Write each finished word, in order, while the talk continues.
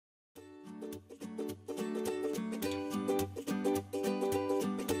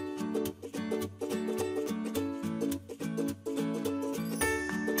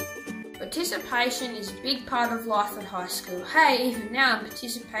Participation is a big part of life at high school. Hey, even now I'm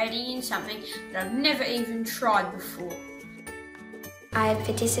participating in something that I've never even tried before. I've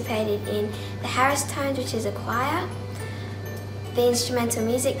participated in the Harris Tones, which is a choir, the instrumental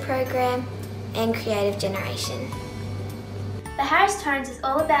music program, and Creative Generation. The Harris Tones is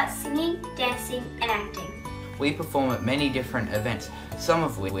all about singing, dancing, and acting. We perform at many different events, some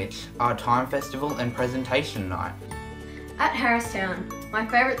of which are Time Festival and Presentation Night. At Harristown, my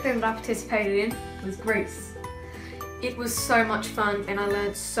favourite thing that I participated in was Grease. It was so much fun and I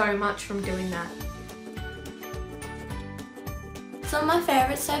learned so much from doing that. Some of my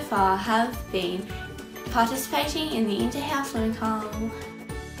favourites so far have been participating in the Interhouse Swimming Carnival.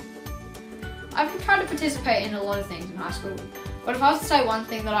 I've tried to participate in a lot of things in high school, but if I was to say one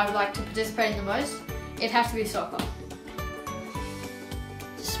thing that I would like to participate in the most, it'd have to be soccer.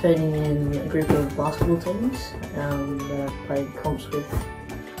 Participating in a group of basketball teams that I've played comps with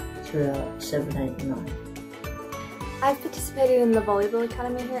throughout 7, 8 and 9. I've participated in the volleyball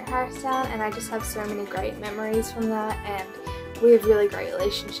academy here at Harristown and I just have so many great memories from that, and we have really great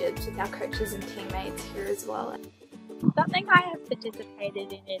relationships with our coaches and teammates here as well. Something I have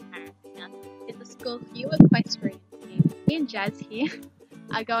participated in Harristown is the school's youth equestrian team. Me and Jazz here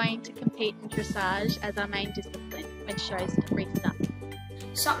are going to compete in dressage as our main discipline when shows restart.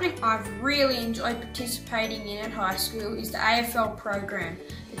 Something I've really enjoyed participating in at high school is the AFL program.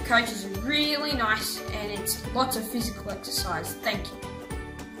 The coaches are really nice and it's lots of physical exercise. Thank you.